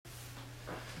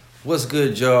What's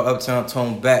good, y'all? Uptown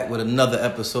Tone back with another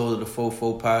episode of the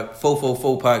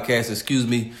 444 podcast. Excuse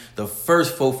me, the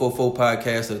first 444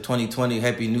 podcast of 2020.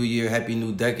 Happy New Year, happy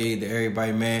new decade to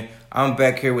everybody, man. I'm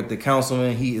back here with the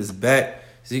councilman. He is back.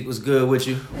 Zeke, what's good with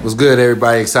you? What's good,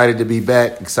 everybody? Excited to be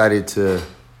back. Excited to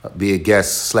be a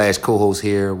guest / co-host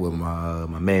here with my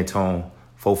man Tone.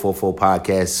 444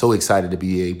 podcast. So excited to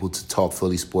be able to talk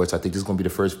Philly sports. I think this is going to be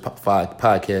the first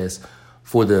podcast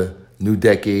for the new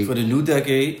decade. For the new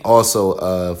decade.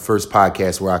 Also, first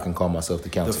podcast where I can call myself the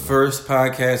councilman. The first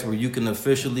podcast where you can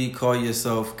officially call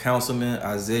yourself Councilman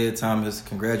Isaiah Thomas.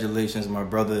 Congratulations, my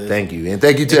brother. Thank you. And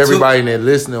thank you to everybody in the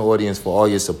listening audience for all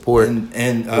your support.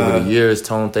 And over the years,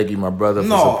 Tone, thank you, my brother, for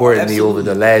supporting me over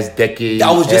the last decade.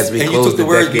 I was just, and you took the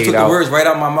words right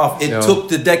out of my mouth. It took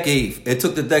the decade. It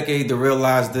took the decade to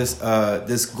realize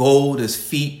this goal, this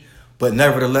feat, but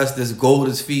nevertheless, this goal,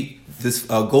 this feat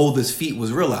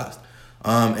was realized.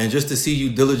 And just to see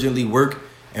you diligently work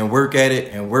at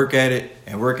it and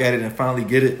finally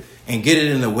get it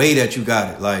in the way that you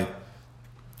got it.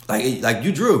 Like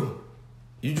you drew,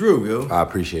 yo. I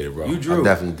appreciate it, bro. You drew. I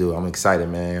definitely do. I'm excited,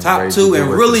 man. Top two and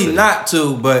really not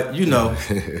two, but you know,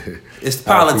 it's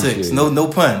politics. No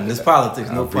pun. It's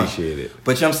politics. No pun. I appreciate it.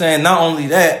 But you know what I'm saying? Not only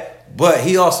that, but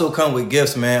he also come with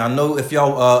gifts, man. I know if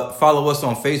y'all follow us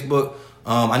on Facebook,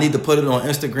 I need to put it on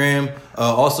Instagram,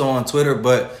 also on Twitter.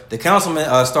 But the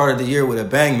councilman started the year with a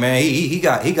bang, man. He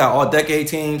got all decade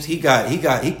teams. He's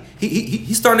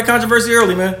starting the controversy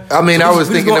early, man. I mean, I was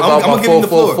thinking about my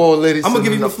 444 ladies. I'm gonna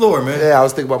give you the floor, man. Yeah, I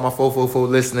was thinking about my 444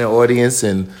 listening audience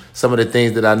and some of the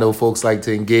things that I know folks like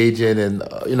to engage in, and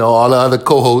all the other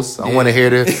co-hosts. I want to hear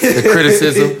the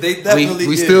criticism. They definitely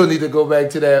we still need to go back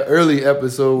to that early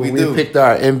episode when we picked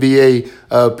our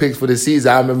NBA picks for the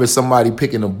season. I remember somebody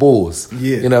picking the Bulls.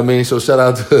 Yeah, you know what I mean. So shout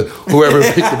out to whoever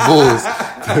picked the Bulls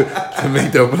to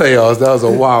make the playoffs. That was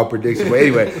a wild prediction. But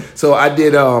anyway, so I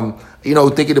did.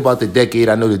 Thinking about the decade,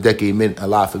 I know the decade meant a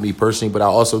lot for me personally, but I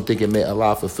also think it meant a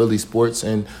lot for Philly sports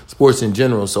and sports in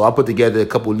general. So I put together a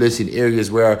couple listed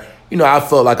areas where, I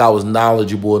felt like I was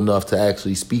knowledgeable enough to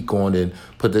actually speak on and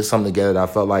put something together that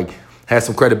I felt like had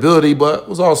some credibility, but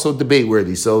was also debate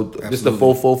worthy. So this is the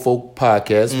 444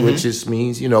 podcast, which just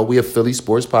means, we a Philly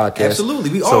sports podcast. Absolutely.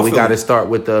 We got to start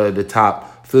with the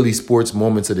top Philly sports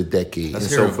moments of the decade.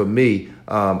 For me,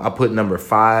 I put number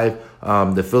 5,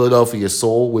 the Philadelphia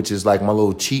Soul, which is like my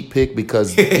little cheat pick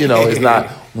because, it's not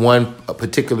one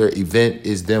particular event,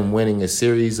 is them winning a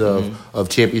series of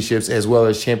championships as well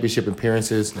as championship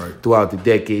appearances throughout the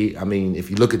decade. I mean, if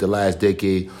you look at the last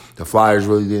decade, the Flyers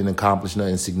really didn't accomplish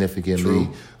nothing significantly.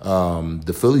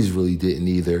 The Phillies really didn't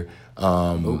either.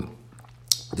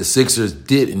 The Sixers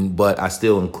didn't, but I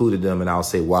still included them, and I'll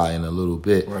say why in a little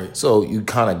bit. Right. So you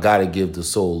kind of got to give the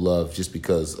Soul love just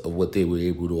because of what they were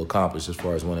able to accomplish as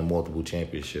far as winning multiple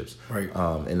championships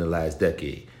in the last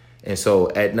decade. And so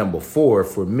at number 4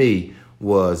 for me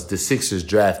was the Sixers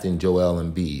drafting Joel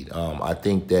Embiid. I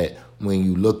think that when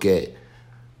you look at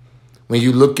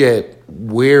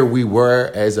where we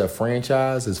were as a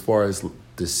franchise, as far as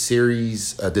the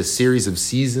series of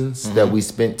seasons that we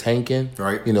spent tanking,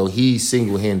 he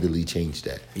single-handedly changed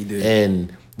that. He did.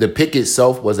 And the pick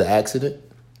itself was an accident.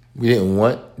 We didn't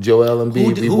want Joel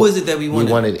Embiid. Who was it that we wanted?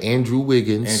 We wanted Andrew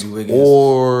Wiggins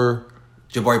or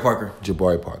Jabari Parker.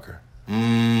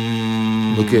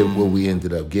 Look at what we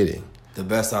ended up getting. The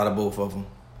best out of both of them.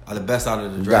 The best out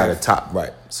of the draft. draft. Top,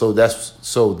 right. So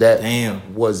that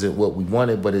wasn't what we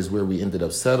wanted, but is where we ended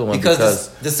up settling. Because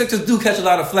the Sixers do catch a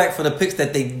lot of flack for the picks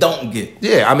that they don't get.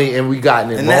 Yeah, I mean, and we've gotten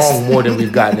it wrong more than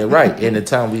we've gotten it right. And the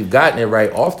time we've gotten it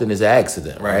right often is an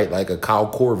accident, right? Like a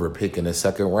Kyle Korver pick in the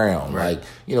second round. Right.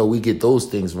 Like, we get those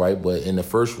things right, but in the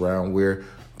first round, we're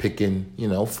picking,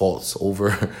 faults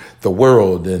over the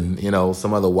world and,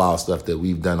 some other wild stuff that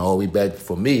we've done all the way back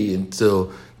for me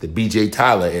until the BJ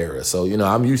Tyler era. So,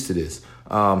 I'm used to this.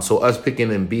 So us picking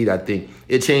Embiid, I think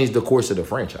it changed the course of the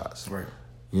franchise. Right.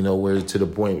 We're to the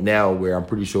point now where I'm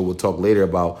pretty sure we'll talk later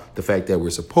about the fact that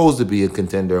we're supposed to be a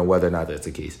contender and whether or not that's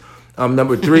the case.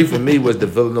 Number 3 for me was the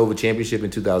Villanova championship in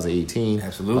 2018.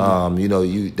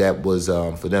 Absolutely. That was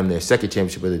for them their second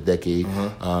championship of the decade.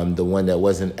 The one that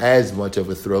wasn't as much of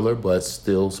a thriller, but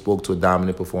still spoke to a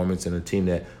dominant performance and a team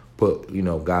that put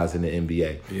guys in the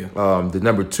NBA. Yeah. The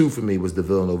number 2 for me was the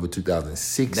Villanova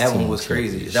 2016. That one was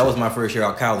crazy. That was my first year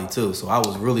out Cali too, so I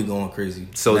was really going crazy.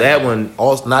 So that one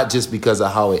also not just because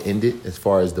of how it ended as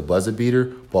far as the buzzer beater,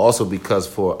 but also because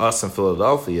for us in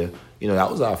Philadelphia,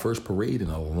 that was our first parade in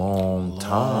a long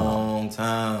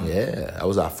time. Yeah, that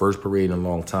was our first parade in a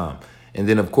long time. And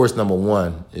then of course number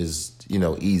 1 is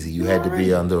easy. You had to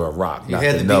be under a rock. You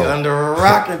had to be under a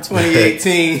rock in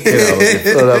 2018. The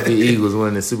Philadelphia Eagles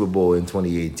winning the Super Bowl in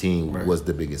 2018 was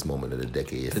the biggest moment of the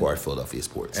decade as far as Philadelphia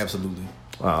sports. Absolutely.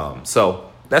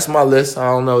 So that's my list. I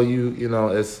don't know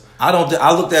it's. I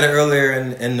looked at it earlier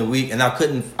in the week, and I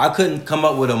couldn't come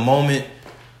up with a moment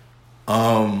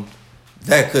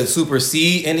that could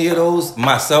supersede any of those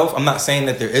myself. I'm not saying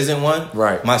that there isn't one.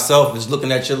 Right. Myself, just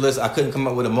looking at your list, I couldn't come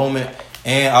up with a moment,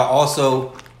 and I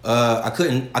also I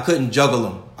couldn't juggle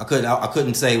them. I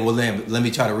couldn't say, well, then let me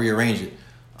try to rearrange it.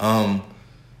 And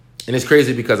it's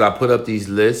crazy because I put up these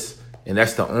lists, and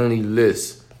that's the only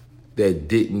list that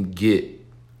didn't get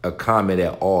a comment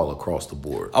at all across the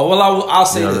board. Oh well, I'll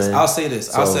say this. I'll say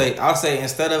this. I'll say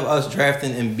instead of us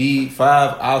drafting Embiid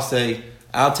 5,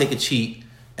 I'll take a cheat,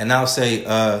 and I'll say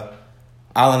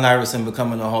Allen Iverson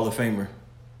becoming a Hall of Famer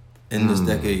in this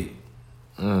decade.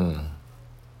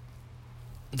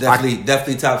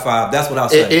 Definitely top 5. That's what I'll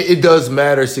say. It does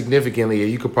matter significantly.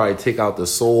 You could probably take out the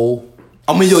Soul.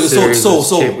 I mean,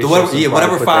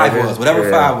 whatever 5 was. Whatever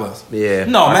 5 was. Yeah.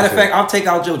 No, matter of fact, I'll take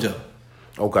out JoJo.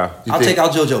 Okay. I'll take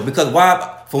out JoJo because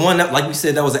why? For one, like we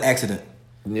said, that was an accident.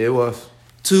 Yeah, it was.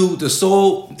 2, the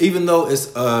Soul, even though it's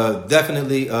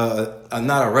definitely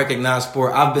not a recognized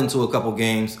sport, I've been to a couple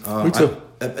games. Me too.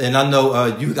 And I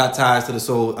know you got ties to the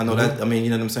Soul. I know that. I mean, you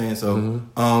know what I'm saying. So,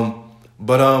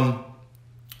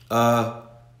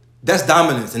 that's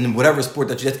dominance in whatever sport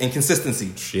that you're in,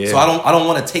 consistency. Yeah. So I don't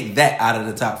want to take that out of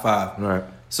the top 5. Right.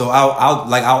 So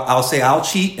I'll say I'll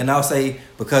cheat, and I'll say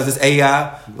because it's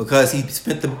AI, because he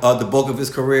spent the bulk of his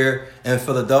career in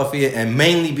Philadelphia, and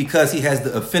mainly because he has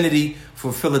the affinity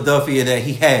for Philadelphia that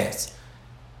he has.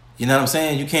 You know what I'm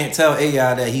saying? You can't tell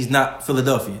AI that he's not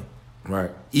Philadelphian.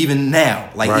 Right. Even now,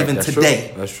 even That's today.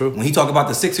 True. That's true. When he talk about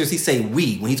the Sixers, he say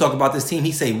we. When he talk about this team,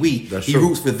 he say we. He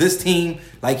roots for this team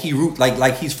like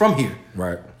he's from here.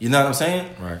 Right. You know what I'm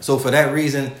saying? Right. So for that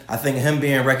reason, I think him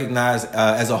being recognized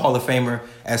as a Hall of Famer,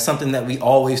 as something that we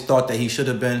always thought that he should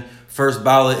have been first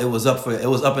ballot, it was up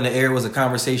in the air. It was a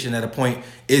conversation at a point.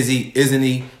 Is he? Isn't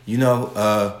he?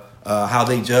 How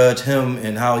they judge him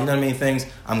and how, you know what I mean, things.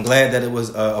 I'm glad that it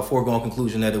was a foregone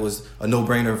conclusion, that it was a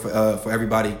no-brainer for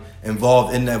everybody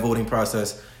involved in that voting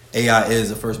process. AI is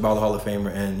a first ballot Hall of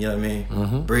Famer, and you know what I mean?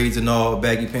 Mm-hmm. Braids and all,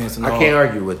 baggy pants and all. I can't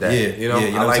argue with that. Yeah,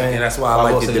 I like, and that's why I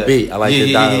like the debate. I like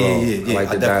the dialogue. I like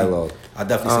the dialogue. I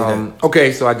definitely see that.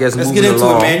 Okay, so I guess let's get into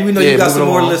it, man. We know you got some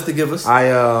more lists to give us.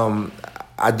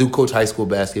 I do coach high school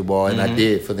basketball, and I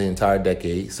did for the entire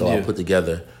decade. So I put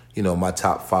together, my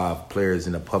top 5 players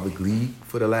in the public league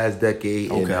for the last decade.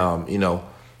 Okay. And,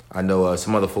 I know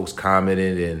some other folks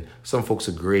commented and some folks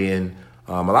agreeing.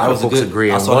 A lot of folks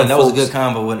agreeing. I saw that was a good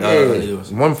combo. One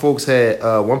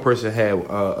person had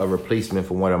a replacement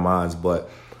for one of mine, but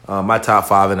my top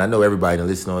 5, and I know everybody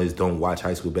listening on this don't watch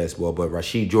high school basketball, but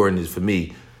Rasheed Jordan is, to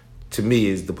me,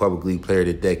 is the public league player of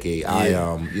the decade.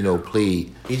 Yeah. I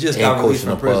played. He just got released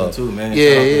from prison too, man.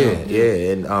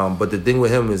 Yeah. And but the thing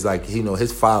with him is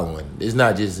his following. It's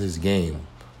not just his game.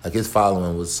 His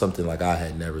following was something I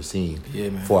had never seen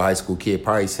for a high school kid.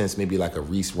 Probably since maybe a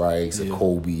Reese Rice, a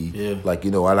Kobe. Yeah.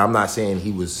 And I'm not saying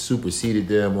he was superseded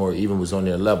them or even was on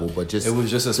their level, but just it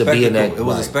was just a spectacle. It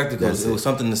was a spectacle. It was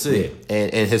something to see. Yeah.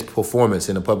 And his performance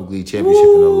in the public league championship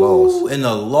in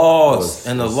the loss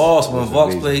when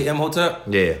Vox played Imhotep.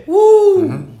 Yeah. Woo.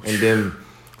 Mm-hmm. And then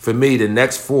for me, the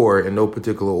next 4 in no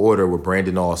particular order were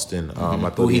Brandon Austin. I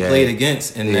thought he played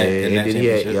against in that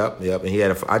championship. Yep. And he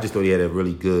had I just thought he had a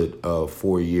really good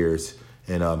 4 years,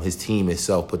 and his team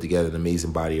itself put together an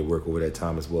amazing body of work over that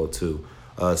time as well too.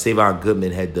 Savon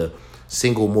Goodman had the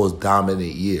single most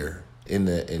dominant year in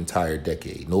the entire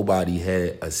decade. Nobody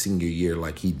had a senior year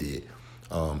like he did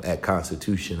at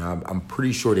Constitution. I'm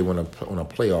pretty sure they went on a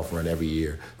playoff run every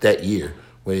year that year,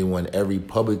 where they won every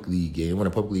public league game. They won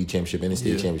a public league championship and a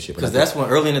state championship. Because that's when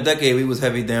early in the decade we was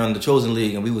heavy down the Chosen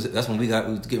League, and that's when we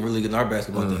was getting really good in our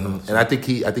basketball thing. And I think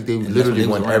they literally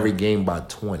won every game by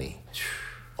 20,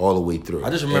 all the way through. I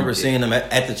just remember seeing him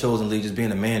at the Chosen League just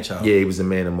being a man child. Yeah, he was a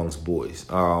man amongst boys.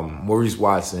 Maurice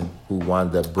Watson, who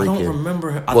wound up breaking. I don't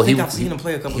remember him. I think I've seen him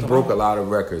play a couple of times. He broke a lot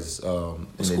of records in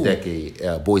the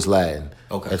decade. Boys Latin,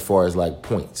 as far as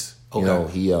points.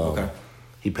 Okay.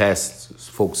 He passed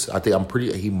folks.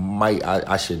 He might.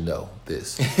 I should know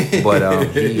this, but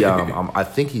I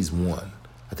think he's won.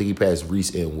 I think he passed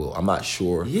Reese and Will. I'm not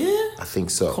sure. Yeah, I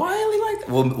think so. Quietly like that.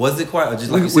 Well, was it quiet? Or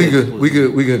just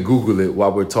we can Google it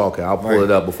while we're talking. I'll pull it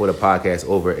up before the podcast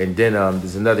over. And then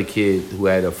there's another kid who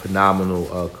had a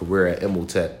phenomenal career at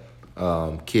Imhotep.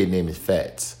 Kid name is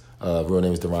Fats. Real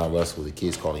name is Deron Russell. The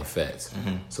kids call him Fats.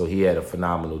 Mm-hmm. So he had a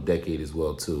phenomenal decade as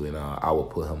well too, and I will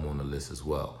put him on the list as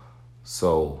well.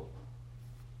 So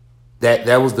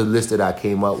that was the list that I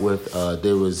came up with.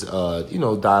 There was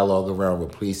dialogue around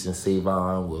replacing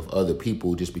Savon with other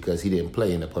people just because he didn't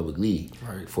play in the public league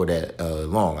for that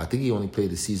long. I think he only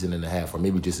played a season and a half, or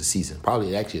maybe just a season.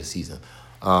 Probably actually a season.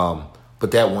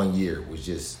 But that 1 year was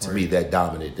just, to me, that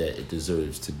dominant that it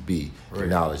deserves to be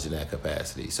acknowledged in that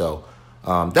capacity. So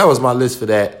that was my list for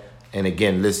that. And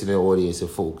again, listening audience and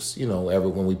folks,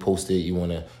 when we post it, you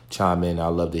want to chime in. I'd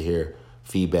love to hear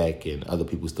feedback and other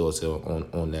people's thoughts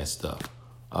on that stuff.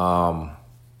 I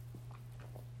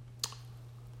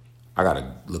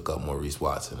gotta look up Maurice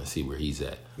Watson and see where he's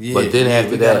at. Yeah, but then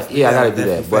after that, I gotta do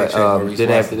that. But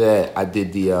then after that, I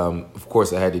did the. Of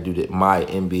course, I had to do my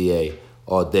NBA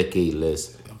all decade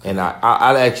list, and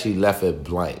I actually left it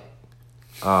blank.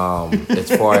 As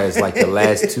far as like the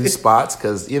last two spots,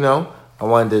 because I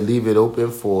wanted to leave it open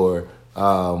for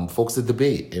folks to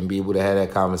debate and be able to have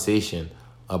that conversation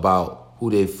about who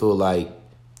they feel like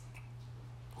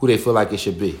it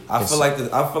should be. I feel like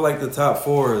the top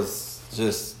four is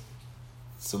just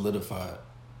solidified.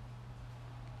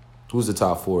 Who's the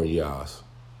top four of yours?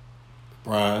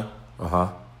 Brian.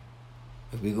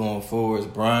 If we going forward, it's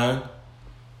Brian.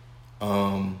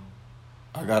 I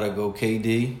gotta go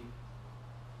KD.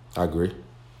 I agree.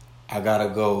 I gotta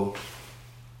go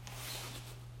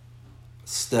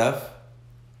Steph.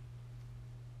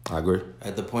 I agree.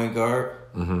 At the point guard.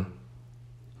 Mm-hmm.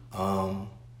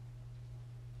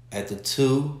 At the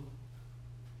 2.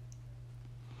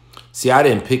 See, I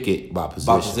didn't pick it by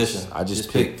position. I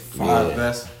just picked 5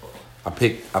 best. I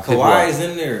picked Kawhi is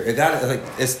in there. It got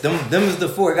it's them is the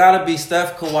 4. It gotta be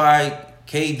Steph, Kawhi,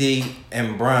 KD,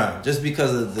 and Bron. Just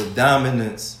because of the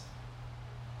dominance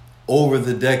over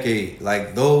the decade.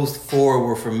 Like those 4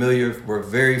 were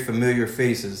very familiar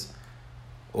faces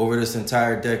over this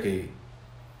entire decade.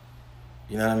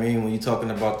 You know what I mean? When you're talking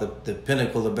about the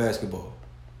pinnacle of basketball.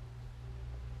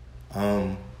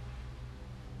 The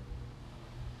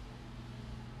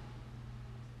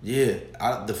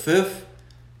 5th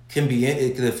can be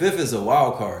the 5th is a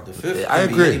wild card. The 5th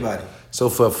can be anybody. So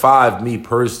for 5, me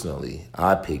personally,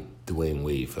 I picked Dwayne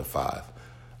Wade for 5.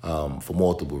 For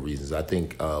multiple reasons. I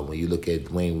think when you look at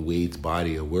Dwayne Wade's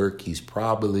body of work, he's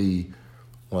probably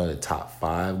one of the top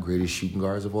 5 greatest shooting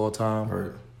guards of all time.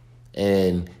 Right.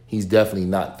 And he's definitely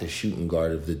not the shooting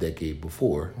guard of the decade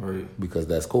before, because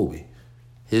that's Kobe.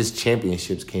 His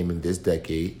championships came in this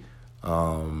decade.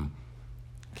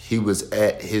 He was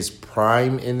at his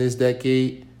prime in this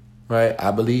decade, right?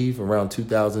 I believe around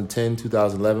 2010,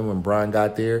 2011 when Bron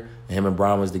got there. And him and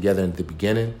Bron was together in the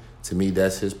beginning. To me,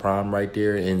 that's his prime right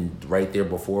there, and right there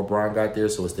before Bron got there.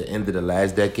 So it's the end of the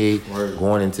last decade,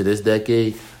 going into this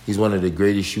decade. He's one of the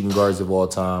greatest shooting guards of all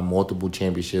time, multiple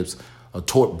championships.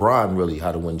 Taught Bron really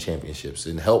how to win championships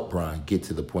and helped Bron get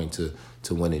to the point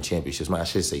to winning championships. I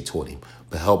should say taught him,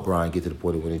 but helped Bron get to the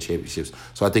point of winning championships.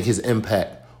 So I think his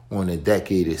impact on the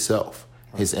decade itself,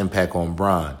 his impact on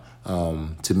Bron,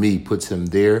 to me, puts him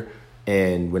there.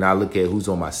 And when I look at who's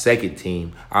on my second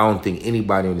team, I don't think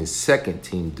anybody on his second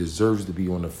team deserves to be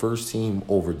on the first team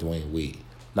over Dwayne Wade.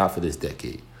 Not for this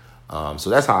decade. So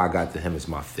that's how I got to him as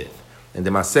my 5th. And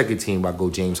then my second team, I go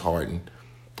James Harden.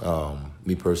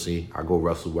 Me personally, I go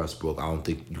Russell Westbrook. I don't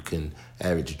think you can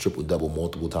average a triple-double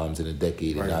multiple times in a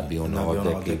decade and not be on the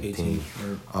all-decade team.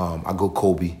 I go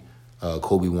Kobe.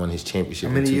 Kobe won his championship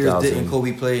in 2000. How many years didn't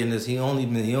Kobe play in this? He only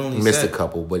missed a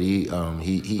couple, but he. I'm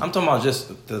talking about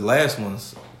just the last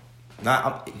ones.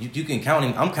 Not you can count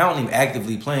him. I'm counting him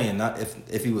actively playing. Not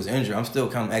if he was injured. I'm still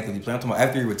counting him actively playing. I'm talking about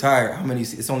after he retired. How many?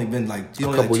 It's only been like a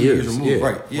couple years removed.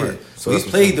 Right. Yeah. Right. So he's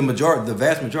played the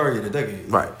vast majority of the decade.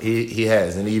 Right. He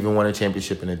has, and he even won a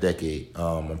championship in a decade.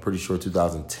 I'm pretty sure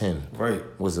 2010. Right.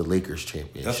 Was the Lakers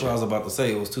championship. That's what I was about to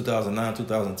say. It was 2009,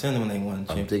 2010 when they won.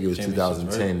 I think it was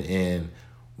 2010, right? And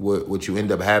what you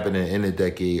end up happening in the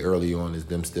decade early on is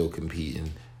them still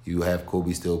competing. You have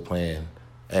Kobe still playing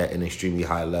at an extremely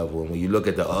high level. And when you look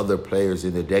at the other players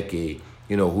in the decade,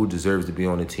 who deserves to be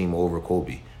on the team over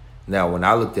Kobe. Now, when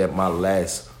I looked at my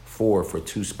last 4 for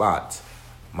 2 spots,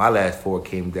 my last 4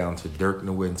 came down to Dirk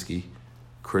Nowitzki,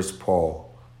 Chris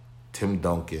Paul, Tim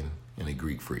Duncan, and the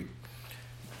Greek Freak.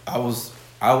 I was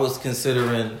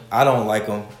considering, I don't like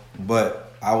him,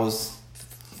 but I was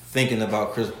thinking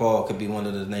about Chris Paul could be one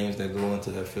of the names that go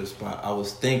into that 5th spot. I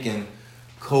was thinking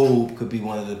Kobe could be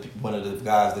one of the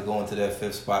guys that go into that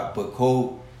 5th spot, but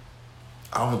Kobe.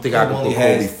 I don't think I could put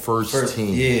Kobe first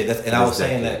team. Yeah, and I was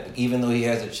saying that even though he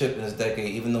has a chip in this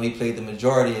decade, even though he played the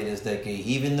majority of this decade,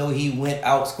 even though he went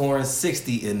out scoring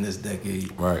 60 in this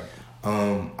decade, right?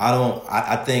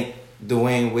 I think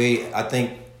Dwayne Wade. I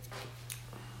think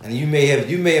And you may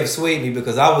have swayed me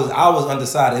because I was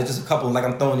undecided. It's just a couple, like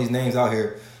I'm throwing these names out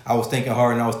here. I was thinking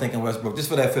Harden, I was thinking Westbrook, just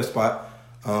for that 5th spot.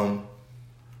 And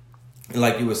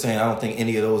like you were saying, I don't think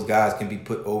any of those guys can be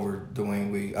put over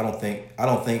Dwayne Wade. I don't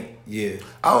think. Yeah.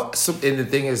 And the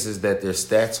thing is that their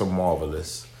stats are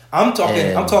marvelous.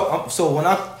 So when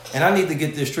I need to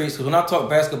get this straight. So when I talk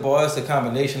basketball, it's a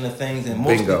combination of things, and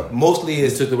mostly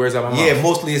is took the words out of my mouth. Yeah,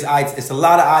 mostly is eye. It's a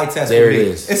lot of eye tests. There for me. It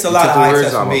is. It's a lot of eye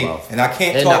tests for me, and I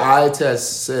can't. And talk. the eye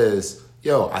test says,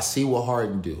 "Yo, I see what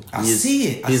Harden do. He's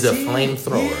a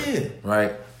flamethrower,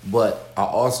 right? But I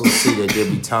also see that there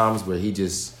be times where he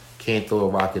just can't throw a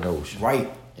rock in the ocean, right?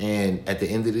 And at the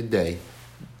end of the day,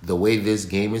 the way this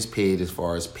game is paid, as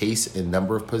far as pace and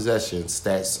number of possessions,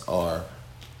 stats are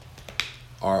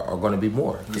going to be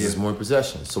more because it's more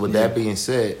possessions. So with that being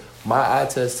said, my eye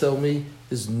test tell me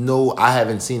I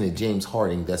haven't seen a James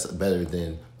Harden that's better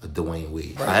than a Dwayne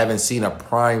Wade. Right. I haven't seen a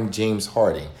prime James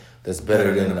Harden that's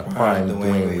better than a prime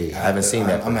Dwayne Wade. I haven't seen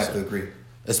that. I'm going to have to agree.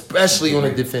 Especially on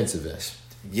the defensive end.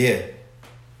 Yeah.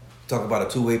 Talk about a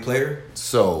two-way player.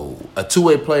 So a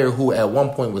two-way player who at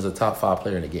one point was a top 5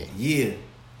 player in the game. Yeah.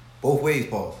 Both ways,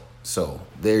 Paul. So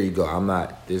there you go.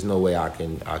 There's no way I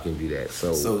can do that.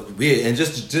 So yeah, and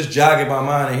just jogging my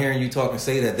mind and hearing you talk and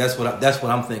say that, that's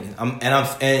what I'm thinking.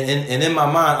 And in my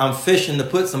mind, I'm fishing to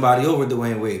put somebody over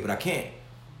Dwayne Wade, but I can't.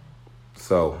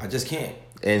 So I just can't.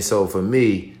 And so for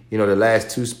me, the last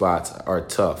 2 spots are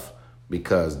tough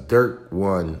because Dirk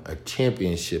won a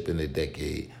championship in a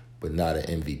decade, but not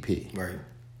an MVP. Right.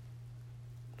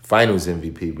 Finals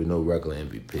MVP, but no regular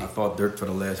MVP. I fought Dirk for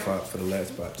the last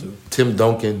spot too. Tim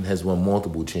Duncan has won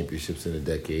multiple championships in a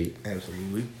decade.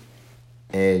 Absolutely.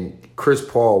 And Chris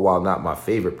Paul, while not my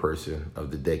favorite person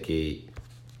of the decade,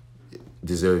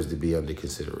 deserves to be under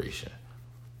consideration.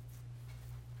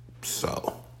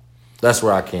 So that's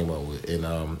where I came up with, and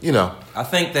I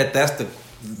think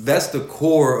that's the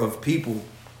core of people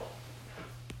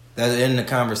that are in the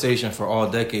conversation for all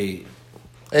decade.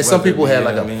 And some people had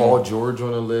like a Paul George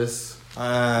on the list.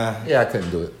 I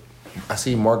couldn't do it. I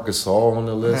see Marc Gasol on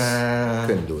the list.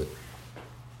 Couldn't do it.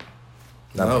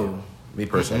 No. Me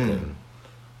personally, I couldn't.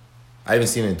 I haven't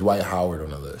seen a Dwight Howard on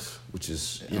the list, which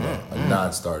is a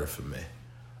non-starter for me.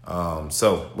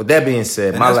 So with that being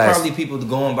said, and that's probably people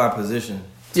going by position.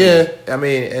 Yeah, I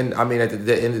mean at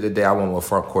the end of the day, I went with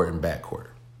front court and back court.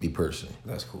 Me personally.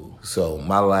 That's cool. So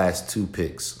my last 2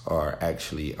 picks are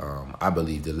actually, I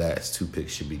believe the last 2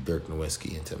 picks should be Dirk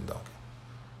Nowitzki and Tim Duncan.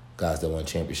 Guys that won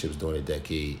championships during a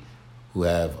decade, who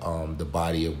have the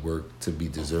body of work to be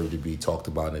deserved to be talked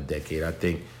about in a decade. I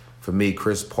think for me,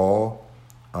 Chris Paul,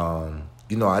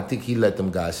 I think he let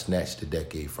them guys snatch the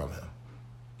decade from him.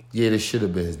 Yeah, this should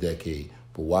have been his decade,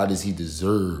 but why does he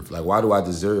deserve? Like, why do I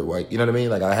deserve? Like, you know what I mean?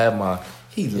 Like, I have my.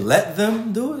 He let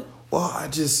them do it. Well, I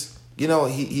just.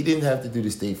 He didn't have to do the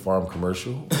State Farm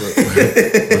commercial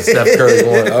with Steph Curry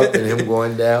going up and him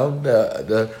going down.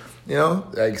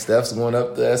 Like Steph's going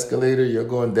up the escalator, you're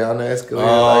going down the escalator.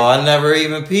 Oh, I never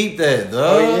even peeped that,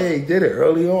 though. Oh, yeah, he did it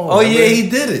early on. Oh, yeah, he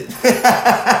did it.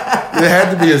 There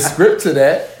had to be a script to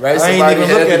that, right? Somebody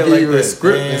had to give you a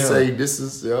script and say, this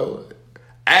is,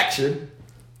 action.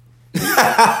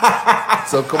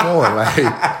 So come on,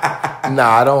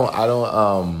 I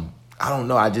don't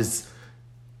know. I just...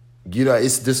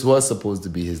 this was supposed to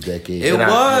be his decade. It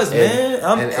was, man.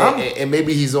 And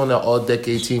maybe he's on the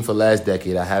all-decade team for last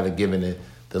decade. I haven't given it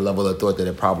the level of thought that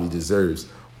it probably deserves.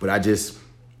 But I just,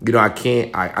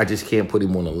 I just can't put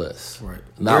him on the list. Right.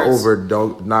 Not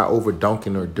over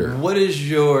Duncan or Dirk. What is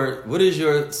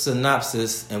your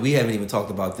synopsis? And we haven't even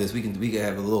talked about this. We can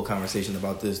have a little conversation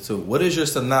about this too. What is your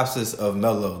synopsis of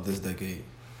Melo this decade?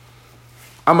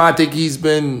 I think he's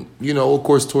been, of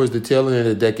course, towards the tail end of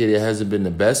the decade, it hasn't been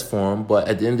the best for him. But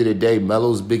at the end of the day,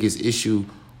 Melo's biggest issue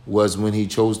was when he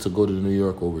chose to go to New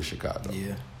York over Chicago.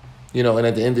 Yeah. And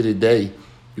at the end of the day,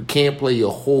 you can't play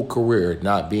your whole career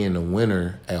not being a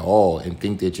winner at all and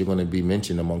think that you're going to be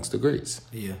mentioned amongst the greats.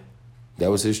 Yeah.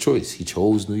 That was his choice. He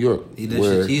chose New York.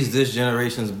 He's this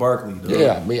generation's Barkley, though.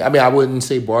 Yeah, I wouldn't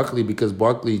say Barkley because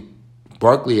Barkley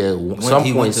at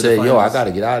some point said, "Yo, I got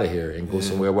to get out of here and go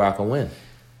somewhere where I can win."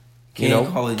 Kevin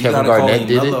Garnett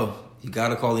did it. You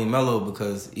gotta call him Melo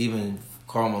because even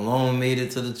Karl Malone made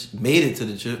it to the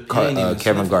chip.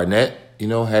 Kevin Garnett,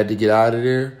 had to get out of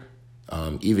there.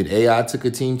 Even AI took a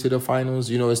team to the finals.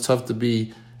 It's tough to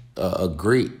be a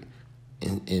great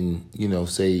and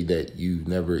say that you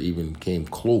never even came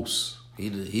close. He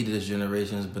this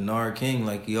generation's Bernard King,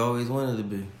 like he always wanted to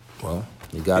be. Well,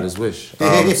 he got his wish.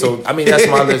 So that's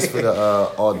my list for the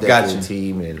all-decade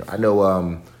team, and I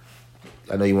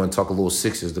know you want to talk a little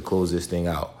Sixers to close this thing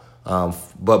out.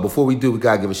 But before we do, we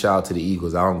gotta give a shout out to the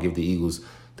Eagles. I don't give the Eagles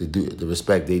the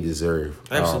respect they deserve.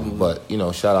 Absolutely. But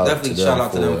shout out definitely to them. Shout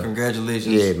out to them.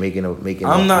 Congratulations. Yeah, making.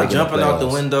 I'm not jumping out the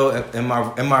window. Am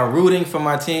I rooting for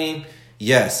my team?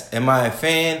 Yes. Am I a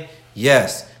fan?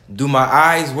 Yes. Do my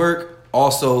eyes work?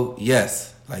 Also,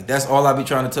 yes. Like that's all I be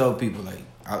trying to tell people. Like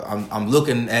I'm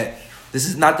looking at. This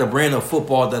is not the brand of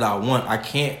football that I want. I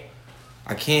can't,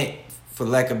 for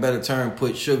lack of a better term,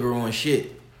 put sugar on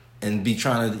shit and be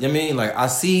trying to. Like I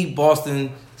see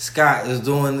Boston Scott is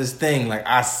doing this thing. Like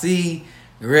I see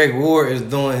Greg Ward is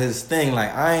doing his thing.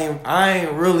 Like I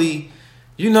ain't really,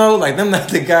 like them not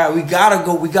the guy. We gotta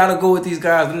go with these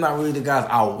guys. Them not really the guys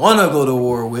I wanna go to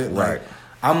war with. Like right.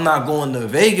 I'm not going to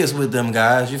Vegas with them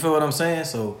guys. You feel what I'm saying?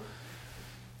 So,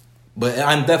 but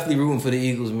I'm definitely rooting for the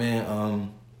Eagles,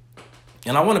 man.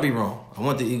 And I want to be wrong. I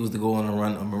want the Eagles to go on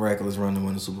a miraculous run to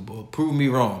win the Super Bowl. Prove me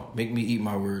wrong. Make me eat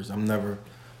my words. I'm never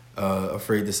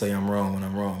afraid to say I'm wrong when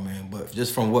I'm wrong, man. But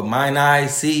just from what mine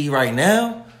eyes see right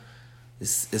now,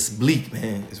 it's bleak,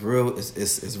 man. It's real.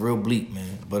 It's real bleak,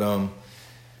 man. But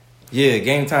yeah,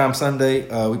 game time Sunday.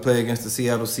 We play against the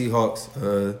Seattle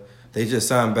Seahawks. They just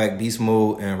signed back Beast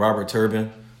Mode and Robert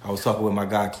Turbin. I was talking with my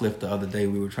guy Cliff the other day.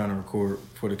 We were trying to record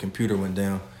before the computer went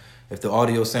down. If the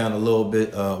audio sound a little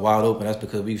bit wide open, that's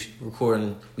because we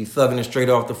thugging it straight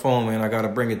off the phone, man. I gotta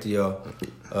bring it to y'all.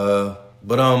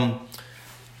 But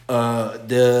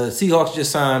the Seahawks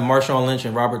just signed Marshawn Lynch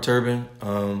and Robert Turbin,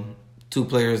 two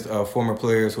players, former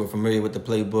players who are familiar with the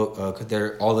playbook,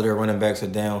 because all of their running backs are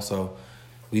down. So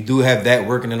we do have that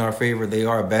working in our favor. They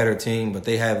are a better team, but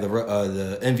they have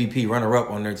the MVP runner-up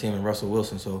on their team in Russell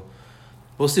Wilson. So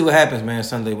we'll see what happens, man,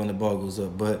 Sunday when the ball goes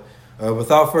up. But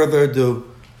without further ado.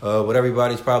 What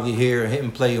everybody's probably here and hitting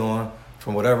play on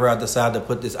from whatever I decide to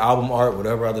put this album art,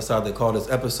 whatever I decide to call this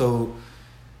episode,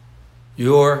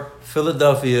 your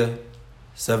Philadelphia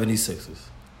 76ers.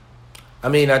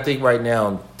 I think right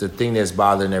now the thing that's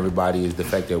bothering everybody is the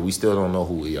fact that we still don't know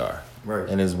who we are. Right.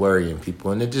 And it's worrying people,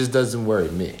 and it just doesn't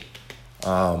worry me.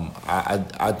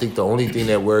 I think the only thing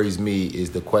that worries me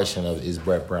is the question of, is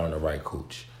Brett Brown the right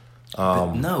coach?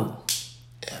 No.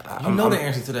 You know the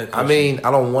answer to that question.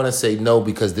 I don't want to say no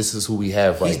because this is who we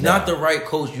have right now. He's not the right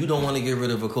coach. You don't want to get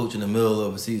rid of a coach in the middle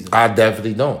of a season. I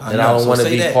definitely don't. I don't want to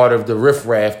be part of the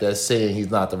riffraff that's saying he's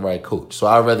not the right coach. So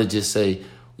I'd rather just say,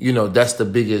 that's the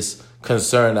biggest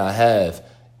concern I have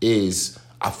is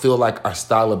I feel like our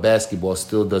style of basketball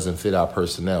still doesn't fit our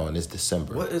personnel, and it's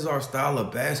December. What is our style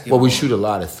of basketball? Well, we shoot a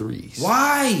lot of threes.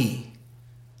 Why?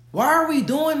 Why are we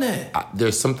doing that?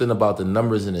 There's something about the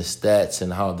numbers and the stats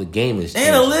and how the game is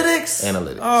changing.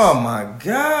 Analytics. Oh my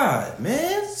God,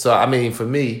 man. So for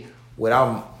me, what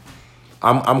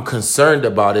I'm concerned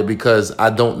about it because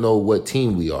I don't know what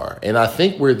team we are, and I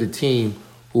think we're the team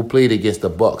who played against the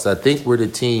Bucks. I think we're the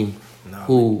team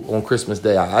who on Christmas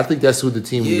Day. I think that's who the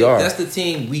team we are. That's the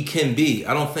team we can be.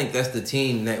 I don't think that's the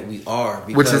team that we are.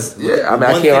 Which is, I can't argue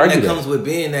that. One thing that comes with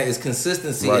being that is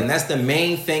consistency, right. And that's the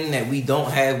main thing that we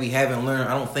don't have. We haven't learned.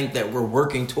 I don't think that we're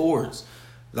working towards.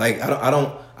 Like I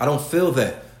don't feel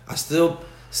that. I still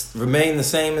remain the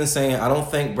same in saying I don't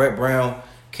think Brett Brown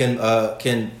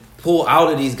can pull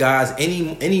out of these guys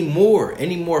any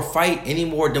more fight, any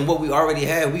more than what we already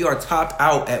have. We are topped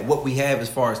out at what we have as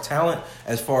far as talent,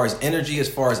 as far as energy, as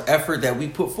far as effort that we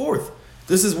put forth.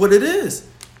 This is what it is.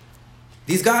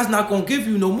 These guys not going to give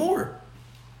you no more.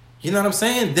 You know what I'm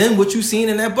saying? Than what you seen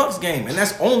in that Bucks game. And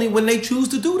that's only when they choose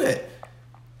to do that.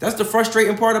 That's the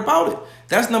frustrating part about it.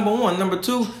 That's number one. Number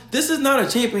two, this is not a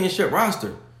championship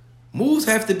roster. Moves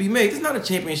have to be made. It's not a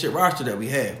championship roster that we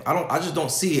have. I just don't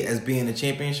see it as being a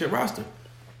championship roster.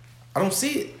 I don't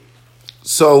see it.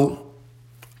 So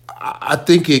I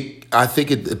think it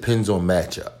depends on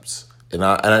matchups. And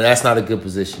that's not a good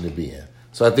position to be in.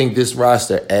 So I think this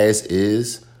roster as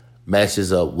is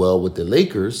matches up well with the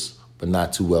Lakers, but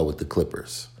not too well with the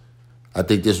Clippers. I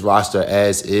think this roster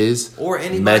as is or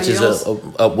anybody matches else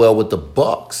up well with the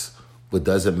Bucks. But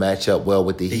doesn't match up well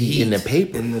with the Heat and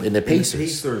the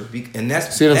Pacers. And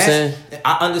that's see what I'm saying?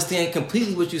 I understand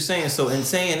completely what you're saying. So in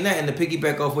saying that, and to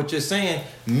piggyback off what you're saying,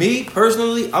 me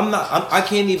personally, I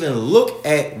can't even look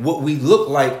at what we look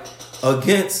like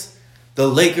against the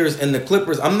Lakers and the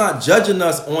Clippers. I'm not judging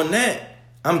us on that.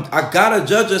 I gotta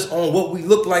judge us on what we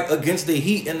look like against the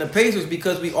Heat and the Pacers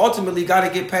because we ultimately gotta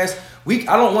get past. I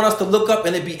don't want us to look up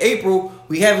and it be April.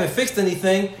 We haven't fixed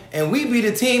anything, and we be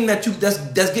the team that's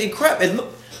getting crap. And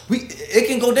look, it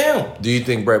can go down. Do you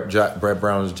think Brett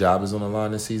Brown's job is on the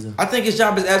line this season? I think his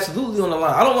job is absolutely on the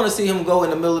line. I don't want to see him go in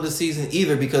the middle of the season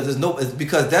either because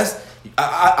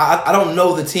I don't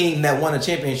know the team that won a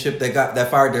championship that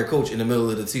fired their coach in the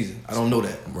middle of the season. I don't know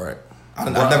that. Right.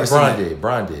 I've never seen that.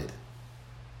 Bron did.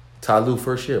 Ty Lue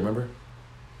first year, remember?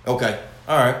 Okay.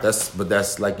 All right.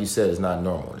 That's like you said, it's not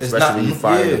normal. Especially you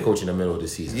fire the coach in the middle of the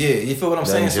season. Yeah, you feel what I'm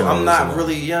saying? So I'm not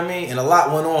really, you know what I mean? And a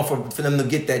lot went on for them to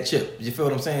get that chip. You feel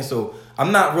what I'm saying? So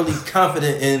I'm not really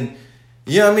confident in,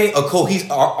 you know what I mean?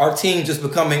 Our team just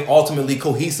becoming ultimately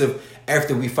cohesive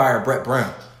after we fire Brett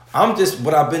Brown. I'm just,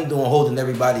 what I've been doing, holding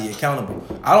everybody accountable.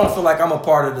 I don't feel like I'm a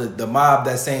part of the mob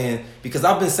that's saying, because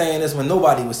I've been saying this when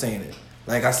nobody was saying it.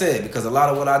 Like I said, because a lot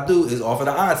of what I do is off of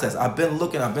the eye test. I've been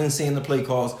looking, I've been seeing the play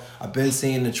calls, I've been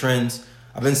seeing the trends,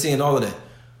 I've been seeing all of that.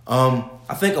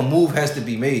 I think a move has to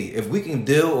be made. If we can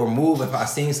deal or move, if I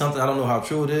seen something, I don't know how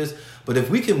true it is, but if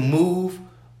we can move,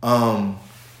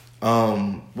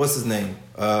 what's his name?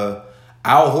 Al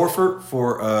Horford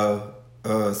for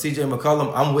CJ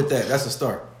McCollum, I'm with that. That's a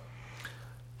start.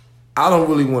 I don't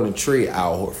really want to trade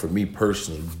Al Horford, me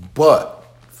personally, but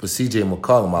for CJ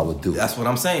McCollum, I would do it. That's what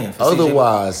I'm saying.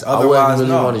 Otherwise, I wouldn't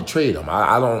really want to trade him.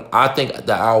 I think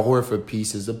the Al Horford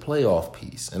piece is a playoff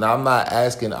piece. And I'm not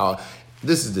asking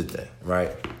this is the thing,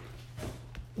 right?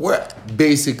 We're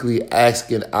basically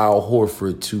asking Al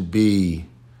Horford to be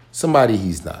somebody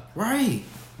he's not. Right.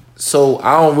 So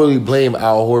I don't really blame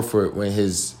Al Horford when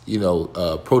his,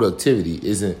 productivity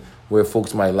isn't where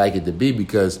folks might like it to be,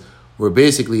 because we're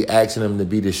basically asking him to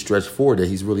be the stretch forward that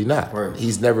he's really not. Right.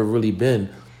 He's never really been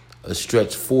a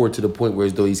stretch forward to the point where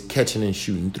as though he's catching and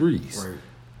shooting threes. Right.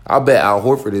 I'll bet Al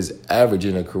Horford is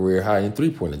averaging a career high in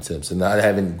 3-point attempts, and I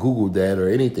haven't Googled that or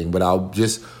anything, but I'll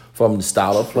just from the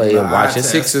style of play and watching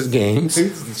Sixers games,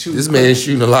 this man's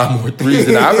shooting a lot more threes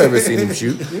than I've ever seen him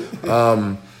shoot.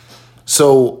 But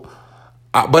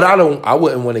I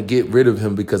wouldn't want to get rid of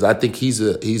him because I think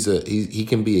he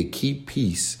can be a key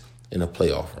piece in a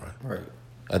playoff run. Right.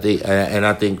 I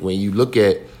think when you look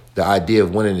at the idea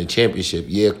of winning the championship,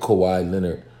 Kawhi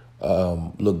Leonard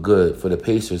looked good for the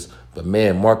Pacers, but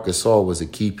man, Marc Gasol was a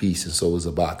key piece, and so was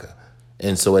Ibaka.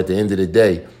 And so at the end of the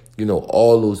day,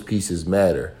 all those pieces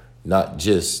matter, not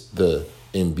just the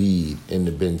Embiid and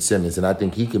the Ben Simmons. And I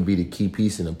think he can be the key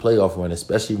piece in a playoff run,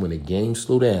 especially when the games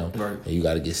slow down, right, and you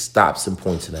got to get stops and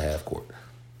points in the half court,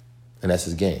 and that's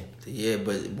his game. Yeah,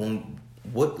 but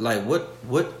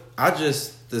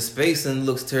the spacing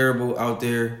looks terrible out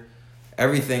there.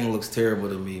 Everything looks terrible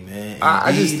to me, man.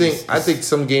 I think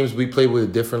some games we play with a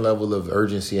different level of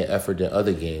urgency and effort than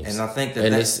other games. And I think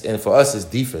and for us, it's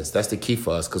defense. That's the key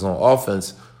for us, because on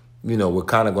offense, we're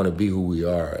kind of going to be who we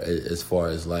are as far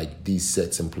as like these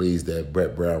sets and plays that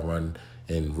Brett Brown run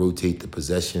and rotate the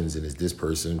possessions, and it's this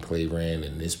person play ran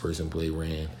and this person play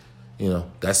ran.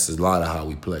 That's a lot of how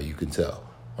we play. You can tell.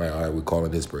 Right, all right, we're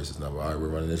calling this person's number. All right, we're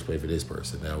running this play for this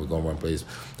person. Now we're going to run plays.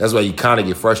 That's why you kind of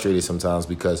get frustrated sometimes,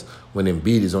 because when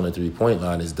Embiid is on the 3-point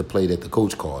line, it's the play that the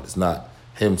coach called. It's not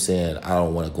him saying, I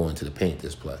don't want to go into the paint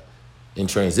this play. In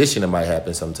transition, it might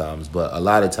happen sometimes, but a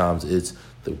lot of times it's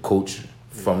the coach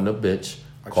from the bench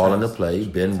calling the play,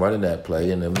 Ben running that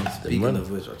play, and then Speaking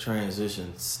of which, our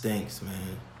transition stinks,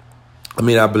 man. I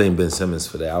mean, I blame Ben Simmons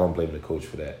for that. I don't blame the coach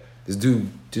for that. This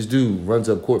dude runs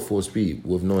up court full speed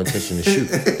with no intention to shoot.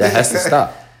 That has to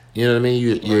stop. You know what I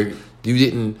mean?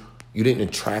 You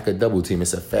didn't track a double team.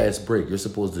 It's a fast break. You're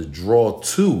supposed to draw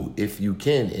two if you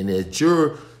can, and at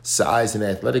your size and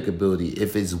athletic ability,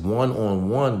 if it's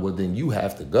 1-on-1, well then you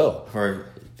have to go. Right.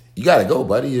 You got to go,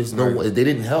 buddy. They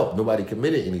didn't help. Nobody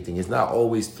committed anything. It's not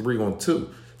always 3-on-2.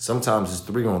 Sometimes it's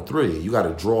 3-on-3. You got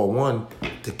to draw one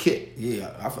to kick.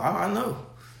 Yeah, I know.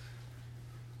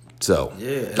 So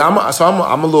yeah,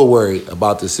 I'm a little worried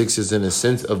about the Sixers in the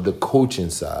sense of the coaching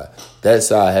side. That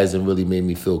side hasn't really made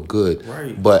me feel good.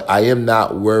 Right. But I am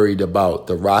not worried about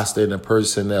the roster and the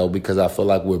personnel, because I feel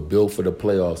like we're built for the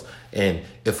playoffs. And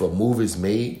if a move is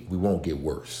made, we won't get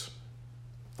worse.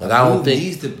 Like a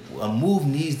move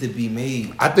needs to be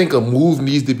made. I think a move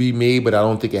needs to be made, but I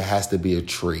don't think it has to be a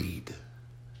trade.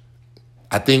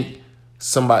 I think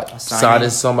signing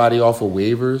somebody off of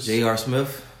waivers. J.R.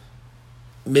 Smith.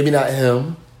 Maybe not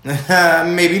him.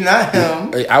 Maybe not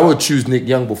him. I would choose Nick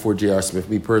Young before J.R. Smith,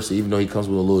 me personally, even though he comes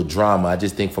with a little drama. I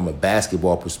just think from a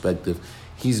basketball perspective,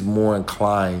 he's more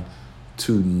inclined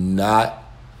to not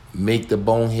make the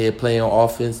bonehead play on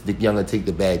offense. Nick Young will take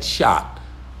the bad shot,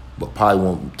 but probably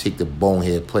won't take the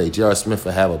bonehead play. J.R. Smith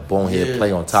will have a bonehead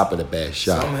play on top of the bad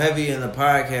shot. So I'm heavy in the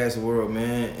podcast world,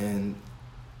 man, and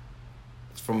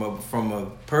from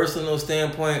a personal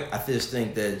standpoint, I just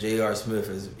think that J.R.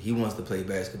 Smith he wants to play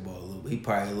basketball a little bit. He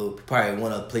probably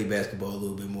want to play basketball a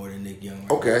little bit more than Nick Young.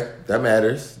 Right? Okay, that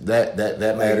matters. That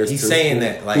matters. He's saying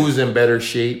that. Like, who's in better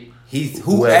shape?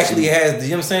 Who actually has? You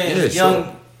know what I'm saying? Yeah, Young. Sure. You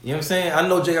know what I'm saying? I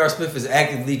know J.R. Smith is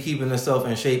actively keeping himself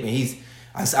in shape, and he's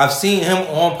I've seen him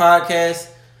on podcasts.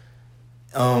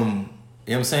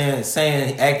 You know what I'm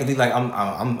saying actively like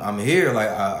I'm here. Like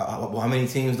how many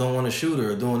teams don't want a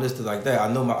shooter or doing this to like that?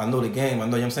 I know the game. I know,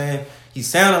 you know what I'm saying. He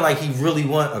sounded like he really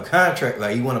want a contract.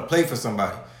 Like he want to play for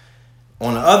somebody.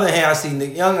 On the other hand, I see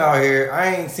Nick Young out here.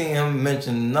 I ain't seen him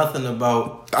mention nothing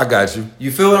about. I got you.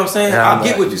 You feel what I'm saying? I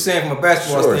get what you're saying from a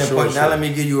basketball standpoint. Now let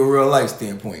me give you a real life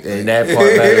standpoint. And that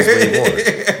part matters way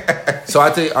more. So I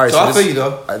think, all right. So I feel you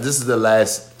though. This is the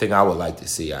last thing I would like to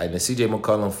see. And the CJ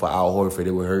McCollum for Al Horford,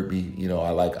 it would hurt me. You know, I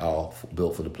like Al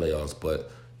built for the playoffs, but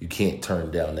you can't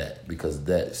turn down that because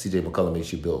that CJ McCollum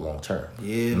makes you build long term.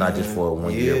 Yeah, not just for a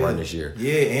 1 year run this year.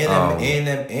 Yeah,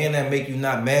 and that make you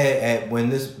not mad at when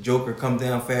this Joker comes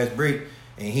down fast break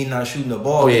and he not shooting the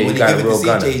ball. When he give it to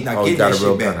CJ, he's not getting that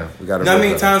shit back. You know how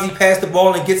many times he passed the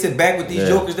ball and gets it back with these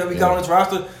jokers that we got on this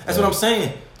roster? That's what I'm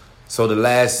saying. So the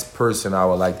last person I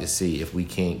would like to see, if we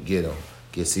can't get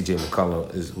CJ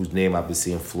McCollum, whose name I've been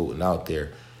seeing floating out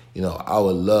there. You know, I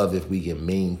would love if we can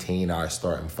maintain our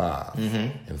starting five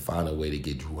and find a way to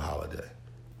get Jrue Holiday.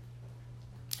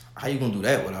 How you gonna do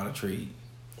that without a trade?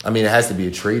 I mean, it has to be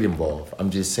a trade involved. I'm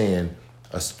just saying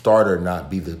a starter not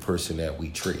be the person that we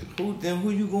trade. Who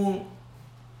you going?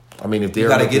 I mean, if they're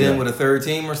got to get in with a third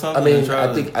team or something. I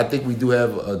mean, I think we do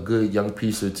have a good young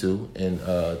piece or two in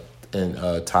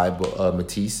Ty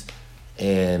Matisse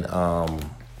and.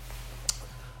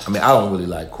 I mean, I don't really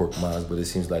like Korkmaz, but it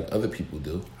seems like other people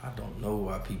do. I don't know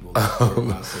why people like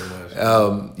Korkmaz so much.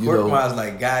 Korkmaz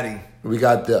like Gotti. We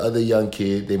got the other young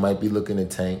kid. They might be looking to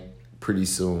tank pretty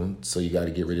soon, so you got to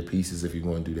get rid of pieces if you're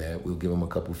going to do that. We'll give them a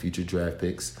couple future draft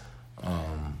picks.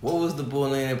 What was the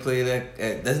bull name that played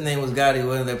that? His name was Gotti,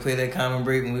 wasn't that played that common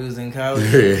break when we was in college?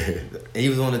 And he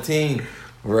was on the team.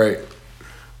 Right.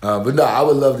 But no, I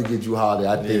would love to get Jrue Holiday.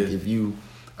 I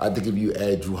think if you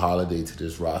add Jrue Holiday to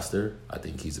this roster, I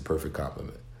think he's a perfect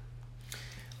complement.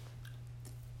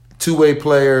 Two-way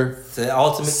player, the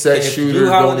ultimate set shooter,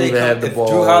 don't even have the ball.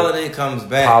 If Jrue Holiday comes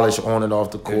back, polish on and off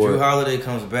the court. If Jrue Holiday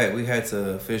comes back, we had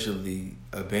to officially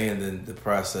abandon the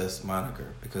process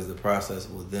moniker because the process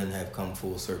will then have come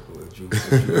full circle if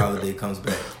Jrue Holiday comes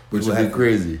back. Which would be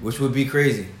crazy. Which would be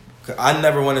crazy. I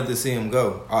never wanted to see him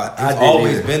go. He's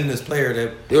always been this player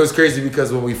that... It was crazy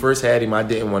because when we first had him, I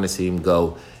didn't want to see him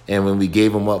go. And when we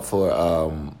gave him up for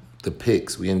the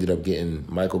picks, we ended up getting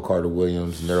Michael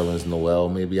Carter-Williams, Nerlens Noel,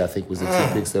 maybe I think was the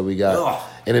two picks that we got.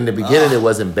 And in the beginning, it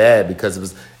wasn't bad because it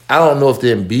was... I don't know if the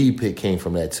Embiid pick came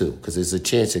from that too because there's a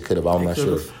chance it could have. I'm not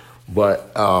sure.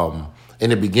 But in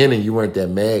the beginning, you weren't that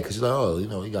mad because you're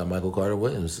like, you got Michael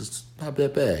Carter-Williams. It's not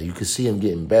that bad. You could see him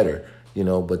getting better.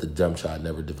 But the jump shot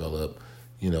never developed.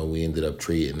 We ended up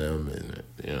trading them,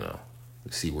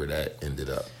 and see where that ended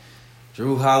up.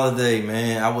 Jrue Holiday,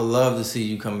 man, I would love to see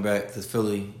you come back to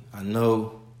Philly. I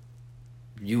know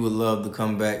you would love to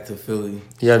come back to Philly.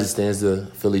 He understands the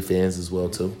Philly fans as well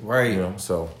too, right?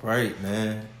 Right,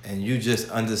 man, and you just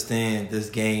understand this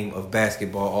game of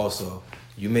basketball. Also,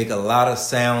 you make a lot of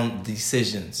sound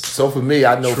decisions. So for me,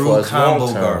 I know for us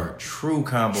long term, true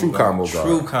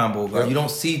combo guard. You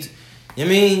don't see. You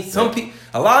mean some people?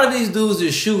 A lot of these dudes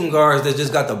are shooting guards that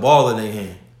just got the ball in their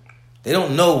hand. They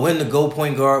don't know when to go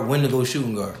point guard, when to go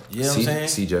shooting guard. You know what I'm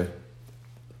saying? CJ.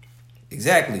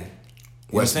 Exactly.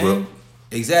 Westbrook.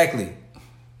 Exactly.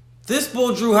 This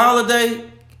bull Jrue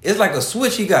Holiday is like a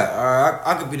switch he got. All right,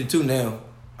 I could be the two now. All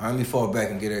right, let me fall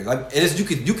back and get it. Like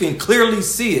you can clearly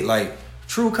see it. Like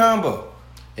true combo.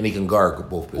 And he can guard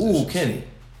both positions. Ooh, Kenny.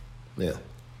 Yeah.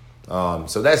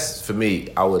 So that's, for me,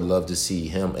 I would love to see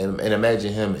him and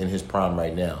imagine him in his prime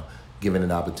right now, given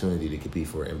an opportunity to compete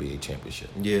for an NBA championship.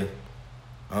 Yeah.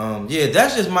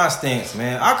 That's just my stance,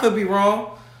 man. I could be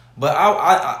wrong, but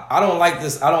I don't like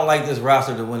this. I don't like this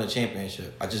roster to win a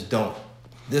championship. I just don't.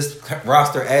 This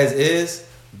roster as is,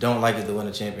 don't like it to win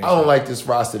a championship. I don't like this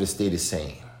roster to stay the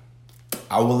same.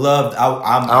 I would love.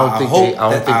 I don't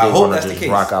think they want to just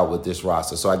rock out with this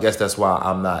roster. So I guess that's why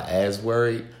I'm not as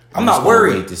worried. I'm not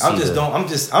worried. I'm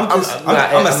assessing. I'm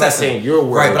not saying you're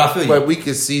worried, right? But I feel you. But we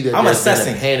can see that there's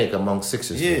been a panic among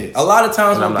Sixers fans. A lot of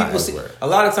times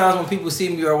when people see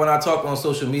me or when I talk on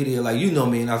social media, like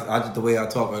me, and I the way I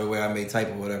talk or the way I may type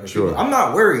or whatever. Sure. I'm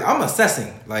not worried. I'm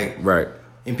assessing. Right.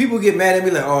 And people get mad at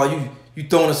me like, oh, you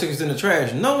throwing the Sixers in the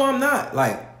trash. No, I'm not.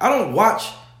 Like, I don't watch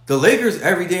the Lakers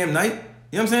every damn night.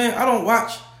 You know what I'm saying? I don't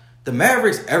watch the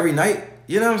Mavericks every night.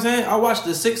 You know what I'm saying? I watch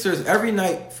the Sixers every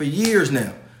night for years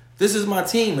now. This is my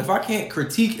team. If I can't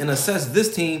critique and assess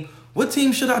this team, what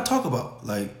team should I talk about?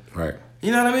 Like, right.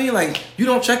 You know what I mean? Like, you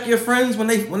don't check your friends when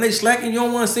they slacking. You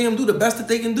don't want to see them do the best that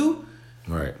they can do.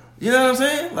 Right. You know what I'm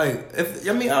saying? Like, I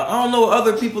don't know what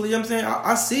other people. You know what I'm saying?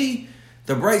 I see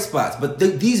The bright spots. But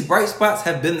these bright spots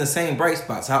have been the same bright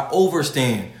spots. I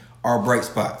overstand our bright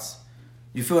spots.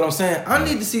 You feel what I'm saying? I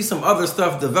need to see some other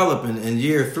stuff developing in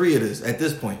year 3 of this. At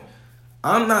this point,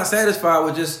 I'm not satisfied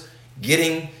with just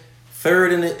getting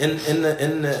third in the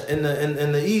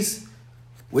East,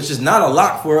 which is not a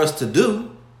lot for us to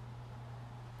do.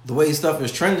 The way stuff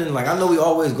is trending, like I know we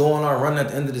always go on our run at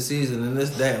the end of the season and this,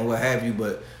 that, and what have you,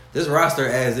 but this roster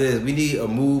as is, we need a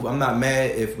move. I'm not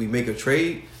mad if we make a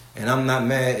trade, and I'm not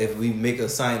mad if we make a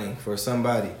signing for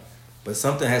somebody. But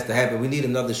something has to happen. We need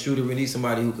another shooter. We need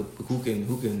somebody who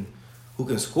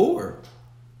can score.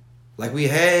 Like we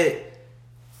had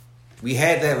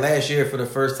that last year for the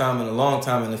first time in a long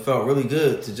time, and it felt really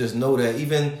good to just know that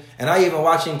and I even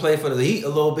watch him play for the Heat a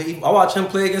little bit. I watch him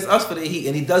play against us for the Heat,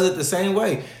 and he does it the same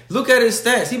way. Look at his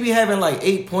stats. He be having like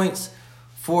 8 points,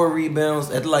 4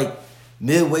 rebounds at like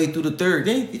midway through the third.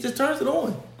 Then he just turns it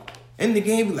on. In the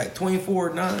game, like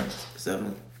 24, 9,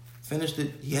 7. Finished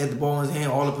it. He had the ball in his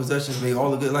hand, all the possessions, made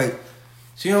all the good. Like,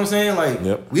 see what I'm saying? Like,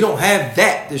 We don't have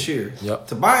that this year.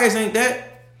 Tobias ain't that.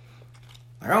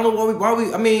 Like, I don't know why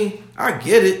we. I mean, I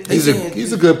get it.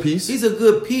 He's a good piece. He's a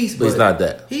good piece, but he's not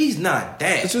that. He's not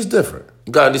that. It's just different.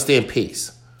 You gotta understand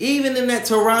pace. Even in that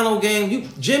Toronto game,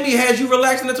 Jimmy had you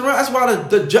relaxing at Toronto. That's why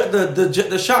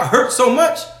the shot hurt so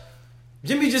much.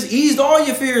 Jimmy just eased all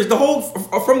your fears.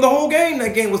 From the whole game,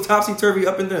 that game was topsy-turvy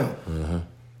up and down. Mm-hmm.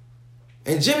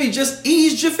 And Jimmy just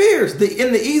eased your fears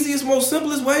in the easiest, most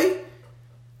simplest way.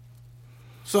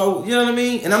 So, you know what I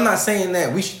mean? And I'm not saying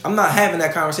that I'm not having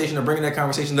that conversation or bringing that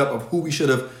conversation up of who we should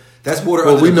have. That's water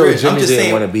under the bridge. We know Jimmy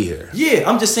didn't want to be here. Yeah,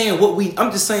 I'm just saying what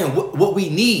we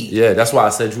need. Yeah, that's why I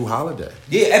said Jrue Holiday.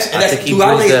 Yeah, and that's Jrue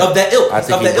Holiday of that ilk. I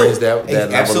think he brings that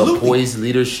level of poised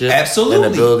leadership, and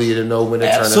ability to know when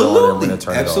to turn it on and when to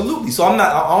turn it off. Absolutely. So I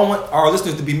don't want our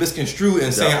listeners to be misconstrued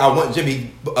and saying I want Jimmy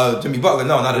Butler.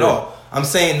 No, not at all. I'm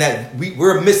saying that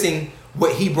we're missing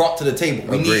what he brought to the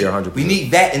table. We agree 100%. We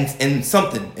need that in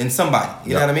somebody.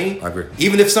 You know what I mean? I agree.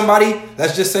 Even if somebody,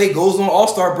 let's just say, goes on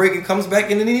All-Star break and comes back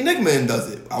in an Enigma and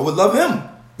does it, I would love him.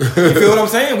 You feel what I'm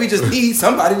saying? We just need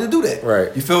somebody to do that.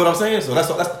 Right. You feel what I'm saying? So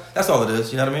that's all it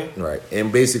is. You know what I mean? Right.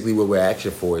 And basically what we're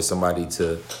asking for is somebody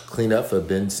to clean up for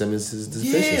Ben Simmons'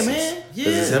 deficiencies. Yeah, man. Yeah.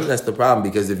 Because it's him that's the problem.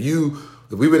 Because if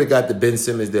we would have got the Ben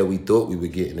Simmons that we thought we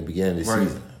would get in the beginning of the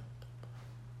season,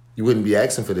 you wouldn't be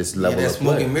asking for this level of play.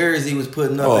 Smoking mirrors he was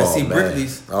putting up at C.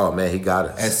 Brickley's. Oh, man, he got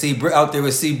us. Out there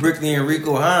with C. Brickley and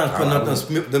Rico Hines putting up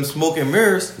them smoking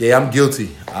mirrors. Yeah, I'm guilty.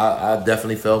 I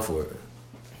definitely fell for it.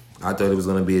 I thought it was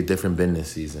going to be a different Ben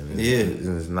this season. And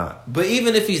it's not. But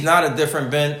even if he's not a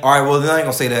different Ben, all right, well, then I ain't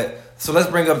going to say that. So let's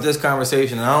bring up this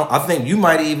conversation. I think you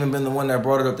might have even been the one that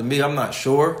brought it up to me. I'm not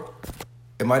sure.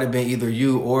 It might have been either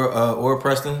you or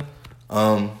Preston.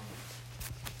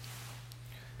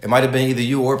 It might have been either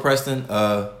you or Preston.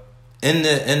 In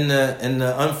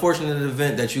the unfortunate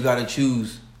event that you got to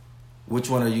choose,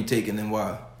 which one are you taking and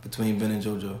why between Ben and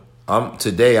JoJo?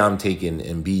 Today I'm taking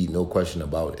Embiid, no question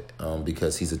about it,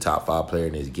 because he's a top 5 player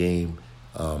in his game.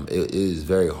 It is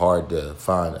very hard to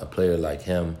find a player like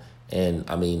him, and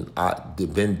I mean,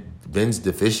 Ben's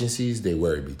deficiencies, they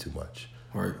worry me too much.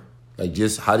 Right. Like,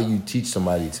 just how do you teach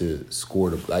somebody to score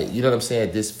you know what I'm saying?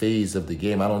 At this phase of the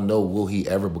game, I don't know, will he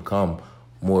ever become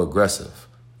more aggressive?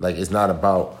 Like, it's not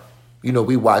about,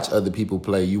 we watch other people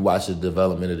play. You watch the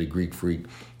development of the Greek Freak.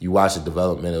 You watch the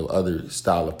development of other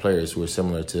style of players who are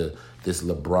similar to this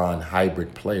LeBron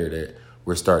hybrid player that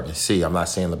we're starting to see. I'm not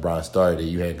saying LeBron started it.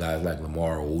 You had guys like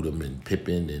Lamar Odom and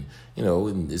Pippen, and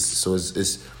and it's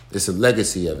a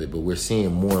legacy of it. But we're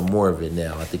seeing more and more of it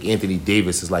now. I think Anthony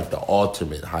Davis is like the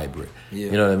ultimate hybrid. Yeah.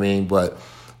 You know what I mean? But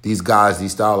these guys,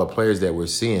 these style of players that we're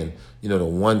seeing, the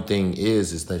one thing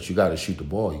is that you got to shoot the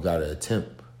ball. You got to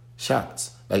attempt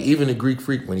shots. Like, even the Greek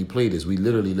Freak, when he played us, we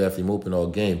literally left him open all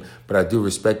game. But I do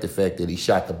respect the fact that he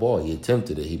shot the ball. He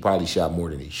attempted it. He probably shot more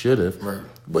than he should have. Right.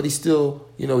 But he still,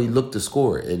 he looked to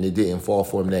score it, and it didn't fall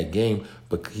for him that game.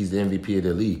 But he's the MVP of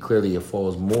the league. Clearly, it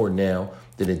falls more now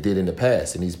than it did in the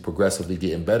past. And he's progressively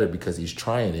getting better because he's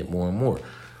trying it more and more.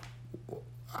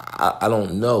 I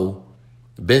don't know.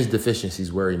 Ben's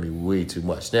deficiencies worry me way too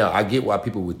much. Now, I get why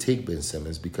people would take Ben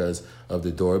Simmons because of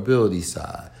the durability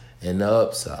side and the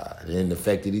upside and the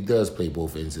fact that he does play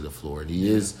both ends of the floor. And he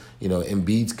is,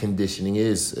 Embiid's conditioning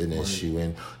is an issue,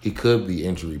 and he could be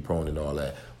injury prone and all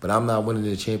that. But I'm not winning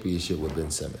the championship with Ben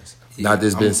Simmons. Yeah, not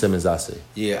this Ben Simmons I say.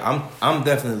 Yeah, I'm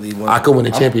definitely winning. I could win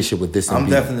a championship with this Embiid. I'm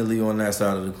definitely on that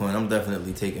side of the coin. I'm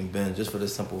definitely taking Ben just for the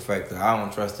simple fact that I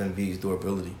don't trust Embiid's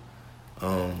durability.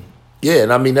 Yeah,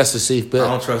 and I mean, that's a safe bet. I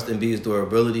don't trust Embiid's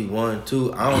durability, 1.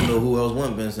 2, I don't know who else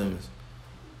won Ben Simmons.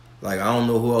 Like, I don't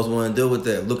know who else want to deal with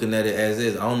that. Looking at it as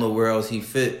is, I don't know where else he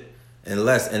fit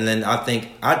unless. And then I think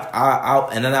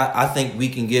I think we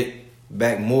can get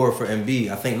back more for Embiid.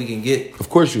 I think we can get. Of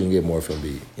course, you can get more for Embiid.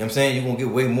 You know what I'm saying? You're gonna get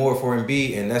way more for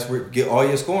Embiid, and that's where get all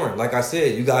your scoring. Like I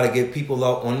said, you got to get people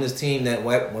out on this team that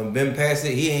when Ben passed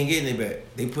it, he ain't getting it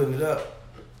back. They putting it up.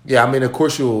 Yeah, I mean, of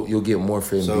course you'll get more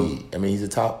for Embiid. I mean, he's a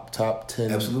top 10.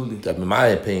 Absolutely. In my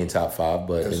opinion, top 5,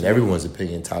 but in everyone's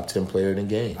opinion, top 10 player in the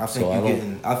game. I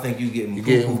think you're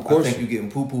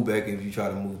getting poo-poo back if you try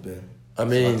to move Ben. I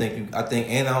mean, so I think,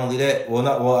 and not only that.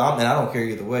 I don't care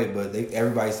either way. But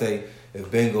everybody say if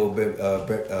Ben go,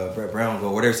 Brett Brown go,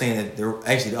 or they're saying that they're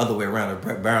actually the other way around. If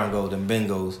Brett Brown goes, then Ben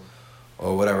goes,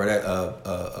 or whatever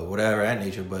that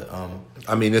nature. But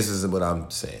I mean, this isn't what I'm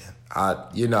saying.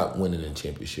 You're not winning a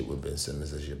championship with Ben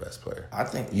Simmons as your best player. I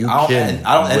think you can.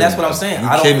 And that's what I'm saying. You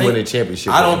can win a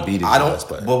championship with Embiid as your best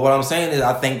player. But what I'm saying is,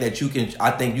 I think you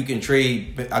can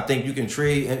trade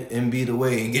Embiid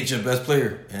away and get your best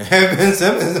player and have Ben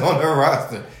Simmons on the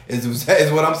roster.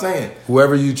 Is what I'm saying.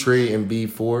 Whoever you trade Embiid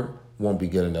for won't be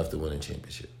good enough to win a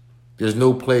championship. There's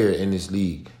no player in this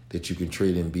league that you can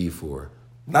trade Embiid for.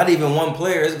 Not even one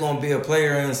player. It's going to be a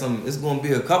player and it's going to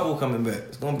be a couple coming back.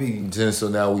 It's going to be. So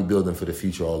now we building for the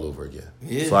future all over again.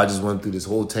 Yeah. So I just went through this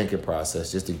whole tanking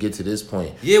process just to get to this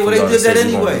point. Yeah, well, they did that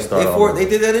anyway. They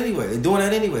did that anyway. They're doing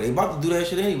that anyway. They about to do that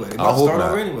shit anyway. They about to start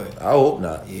over anyway. I hope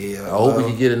not. Yeah. I hope we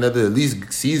can get another at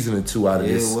least season or 2 out of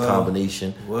this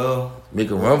combination. Make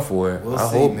a run for it. We'll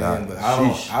I see, hope man, not. But I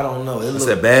don't know. It's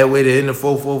a bad way to end the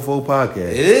 444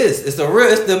 podcast. It is. It's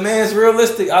the man's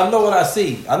realistic. I know what I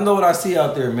see. I know what I see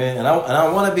out there, man. And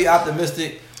I want to be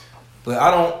optimistic, but I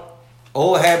don't.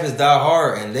 Old habits die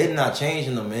hard, and they're not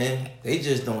changing them, man. They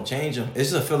just don't change them.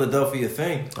 It's a Philadelphia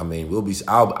thing. I mean,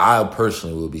 I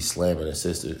personally will be slamming the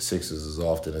Sixers as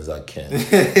often as I can.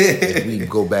 If we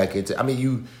go back into, I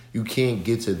mean, you can't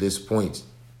get to this point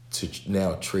to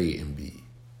now trade Embiid.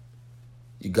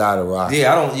 You gotta rock.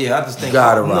 Yeah, I just think you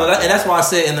gotta rock. And that's why I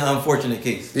said in the unfortunate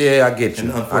case. Yeah, I get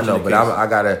you. I know, but I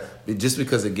gotta just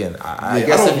because again, I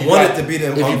guess I don't want it to be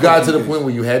the if you got to the point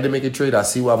where you had to make a trade, I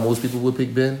see why most people would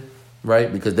pick Ben,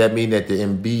 right? Because that means that the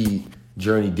Embiid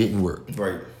journey didn't work.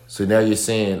 Right. So now you're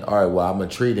saying, all right, well, I'm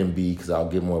gonna trade Embiid because I'll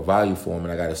get more value for him,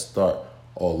 and I got to start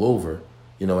all over,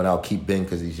 and I'll keep Ben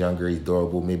because he's younger, he's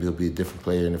durable. Maybe he'll be a different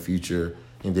player in the future,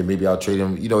 and then maybe I'll trade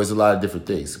him. It's a lot of different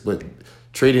things, but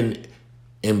trading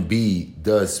Embiid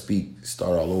does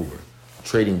start all over.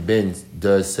 Trading Ben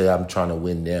does say I'm trying to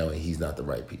win now and he's not the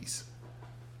right piece.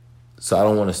 So I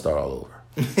don't want to start all over.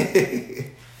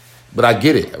 But I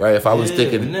get it, right? If I was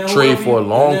thinking trade for a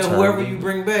long term. Whoever you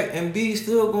bring back, Embiid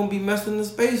still going to be messing the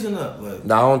spacing up.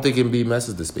 No, I don't think Embiid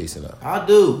messes the spacing up. I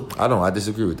do. I don't. I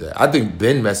disagree with that. I think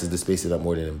Ben messes the spacing up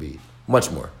more than Embiid. Much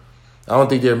more. I don't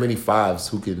think there are many fives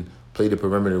who can play the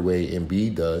perimeter the way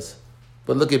Embiid does.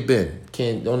 But look at Ben.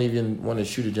 Don't even want to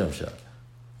shoot a jump shot.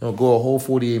 Go a whole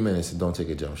 48 minutes and don't take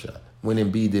a jump shot. When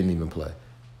Embiid didn't even play.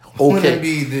 Okay.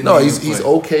 He's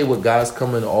okay with guys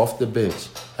coming off the bench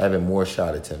having more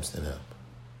shot attempts than him.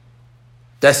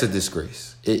 That's a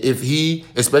disgrace. If he,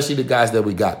 especially the guys that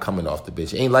we got coming off the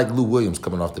bench, it ain't like Lou Williams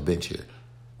coming off the bench here.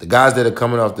 The guys that are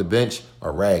coming off the bench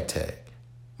are ragtag.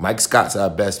 Mike Scott's our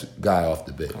best guy off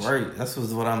the bench. Right, that's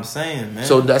what I'm saying, man.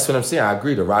 So that's what I'm saying. I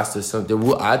agree. The roster,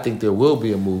 I think there will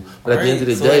be a move, but at the end of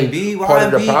the day, part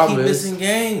of the problem is missing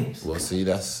games. Well, see,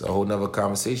 that's a whole nother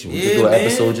conversation. We could do an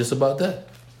episode just about that.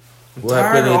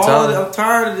 I'm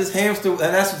tired of this hamster, and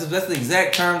that's the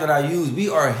exact term that I use. We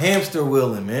are hamster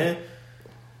wheeling, man.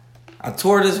 I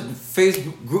tore this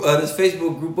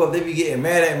Facebook group up. They be getting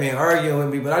mad at me and arguing with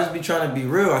me, but I just be trying to be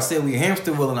real. I said we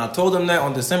hamster wheeling. I told them that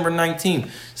on December 19th.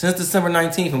 Since December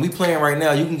 19th, and we playing right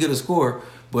now, you can get a score.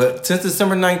 But since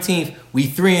December 19th, we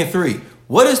 3-3.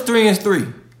 What is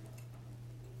 3-3?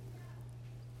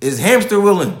 It's hamster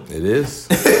wheeling. It is.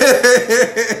 It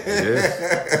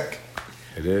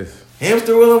is.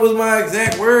 Hamster wheeling was my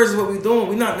exact words. What we doing?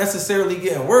 We not necessarily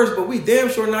getting worse, but we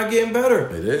damn sure not getting better.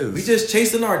 It is. We just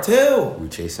chasing our tail. We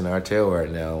chasing our tail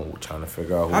right now. We're trying to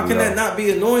figure out how can that not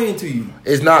be annoying to you?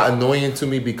 It's not annoying to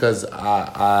me because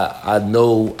I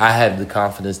know I have the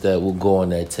confidence that we'll go on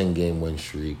that 10-game win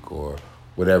streak or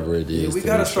whatever it is. Yeah, we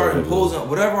got to start imposing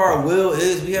whatever our will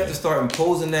is. We have to start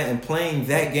imposing that and playing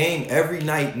that game every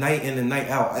night in and night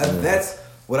out. That's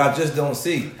what I just don't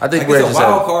see. I think we're just a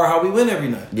wild card how we win every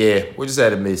night. Yeah, we're just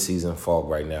at a mid-season fog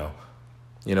right now.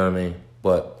 You know what I mean?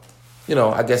 But,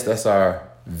 I guess that's our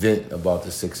vent about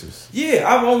the Sixers. Yeah,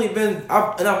 I've only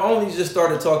just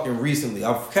started talking recently.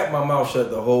 I've kept my mouth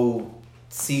shut the whole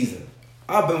season.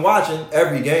 I've been watching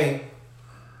every game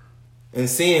and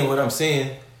seeing what I'm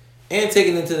seeing. And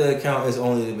taking into the account it's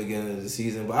only the beginning of the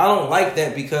season. But I don't like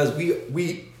that because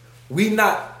we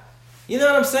not, you know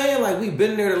what I'm saying? Like, we've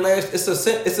been there the last, it's a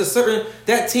certain,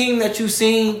 that team that you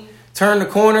seen turn the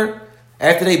corner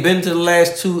after they've been to the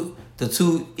last two,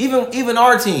 even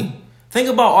our team. Think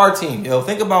about our team, yo.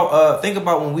 Think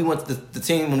about when we went to the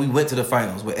team when we went to the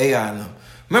finals with AI and them.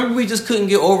 Remember, we just couldn't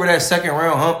get over that second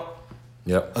round hump.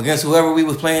 Yep. Against whoever we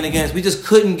was playing against. We just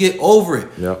couldn't get over it.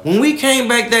 Yep. When we came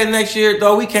back that next year,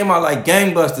 though, we came out like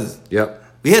gangbusters. Yep.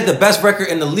 We had the best record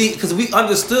in the league because we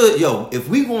understood, yo, if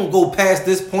we gonna go past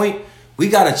this point, we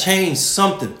gotta change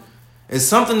something.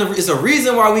 It's a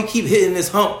reason why we keep hitting this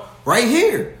hump right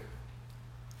here.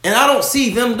 And I don't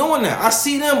see them doing that. I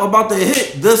see them about to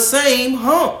hit the same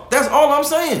hump. That's all I'm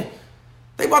saying.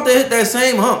 They about to hit that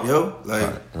same hump, yo. Like,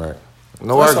 right.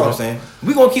 No argument. That's all I'm saying.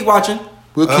 We gonna keep watching.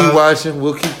 We'll keep watching.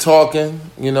 We'll keep talking.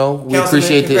 You know, we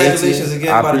appreciate the congratulations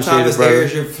again. By the time this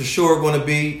airs, you're for sure going to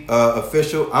be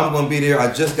official. I'm going to be there.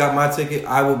 I just got my ticket.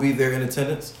 I will be there in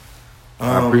attendance.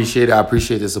 I appreciate it. I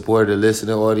appreciate the support of the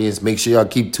listening audience. Make sure y'all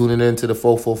keep tuning in to the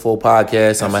 444 podcast.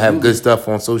 Absolutely. I'm going to have good stuff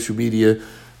on social media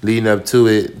leading up to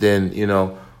it. Then, you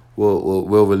know,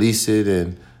 we'll release it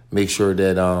and make sure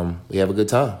that we have a good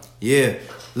time. Yeah.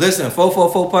 Listen,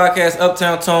 444 Podcast,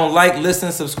 Uptown Tone. Like,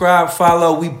 listen, subscribe,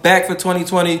 follow. We back for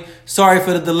 2020. Sorry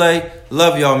for the delay.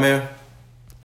 Love y'all, man.